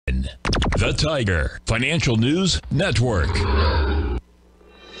The Tiger Financial News Network.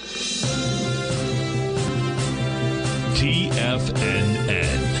 TFNN.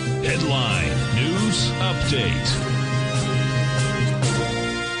 Headline News Update.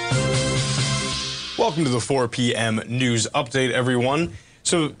 Welcome to the 4 p.m. news update, everyone.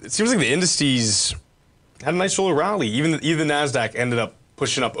 So it seems like the indices had a nice little rally. Even the NASDAQ ended up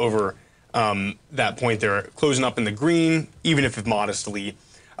pushing up over that point there, closing up in the green, even if modestly.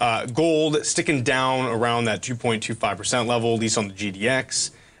 Gold sticking down around that 2.25% level, at least on the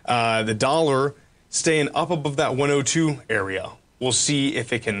GDX. The dollar staying up above that 102 area. We'll see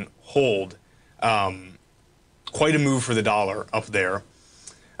if it can hold. Quite a move for the dollar up there.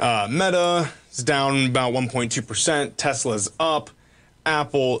 Meta is down about 1.2%. Tesla's up.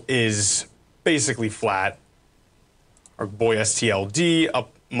 Apple is basically flat. Our boy STLD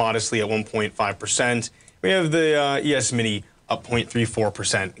up modestly at 1.5%. We have the ES Mini up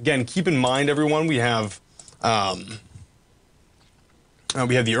 0.34%. Again, keep in mind, everyone, we have the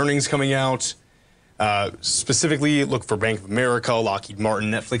earnings coming out. Specifically, look for Bank of America, Lockheed Martin,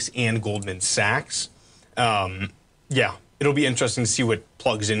 Netflix, and Goldman Sachs. Yeah, it'll be interesting to see what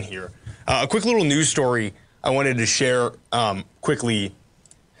plugs in here. A quick little news story I wanted to share quickly,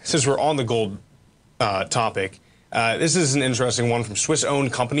 since we're on the gold topic. This is an interesting one from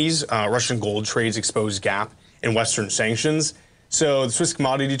Swiss-owned companies. Russian gold trades expose gap in Western sanctions. So the Swiss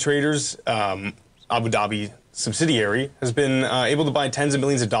commodity traders, Abu Dhabi subsidiary, has been able to buy tens of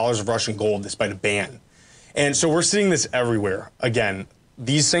millions of dollars of Russian gold despite a ban. And so we're seeing this everywhere. Again,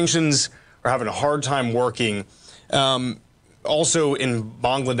 these sanctions are having a hard time working. Also in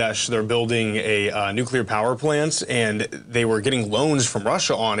Bangladesh, they're building a nuclear power plant, and they were getting loans from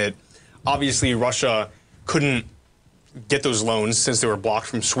Russia on it. Obviously, Russia couldn't get those loans since they were blocked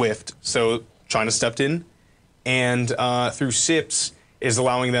from SWIFT, so China stepped in, and through SIPs is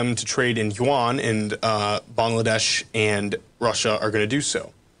allowing them to trade in yuan, and Bangladesh and Russia are going to do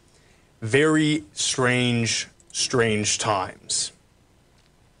so. Very strange times.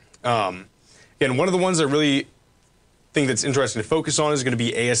 Again, one of the ones I really think that's interesting to focus on is going to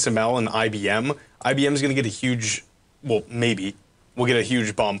be ASML and IBM. IBM is going to get a huge, well, maybe we'll get a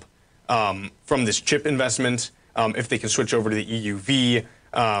huge bump from this chip investment if they can switch over to the EUV.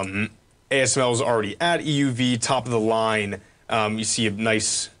 ASML is already at EUV, top of the line. You see a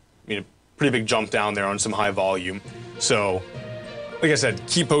nice, pretty big jump down there on some high volume. So, like I said,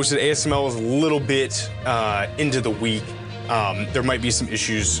 keep posted. ASML is a little bit into the week. There might be some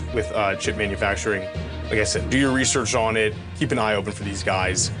issues with chip manufacturing. Like I said, do your research on it. Keep an eye open for these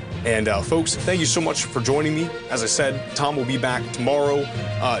guys. And folks, thank you so much for joining me. As I said, Tom will be back tomorrow.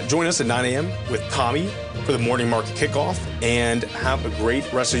 Join us at 9 a.m. with Tommy for the morning market kickoff. And have a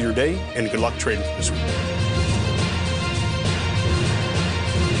great rest of your day, and good luck trading this week.